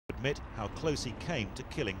admit how close he came to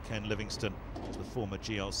killing Ken Livingstone, as the former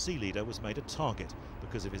GRC leader was made a target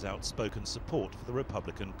because of his outspoken support for the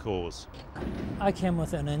Republican cause. I came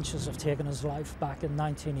within inches of taking his life back in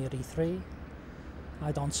 1983.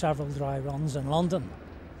 I'd done several dry runs in London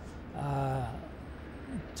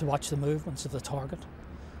to watch the movements of the target.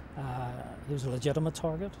 He was a legitimate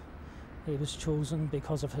target. He was chosen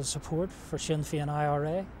because of his support for Sinn Féin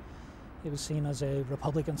IRA. He was seen as a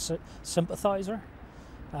Republican sympathiser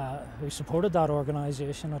who supported that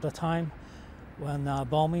organisation at a time when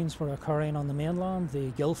bombings were occurring on the mainland, the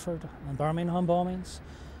Guildford and Birmingham bombings,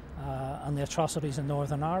 and the atrocities in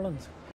Northern Ireland.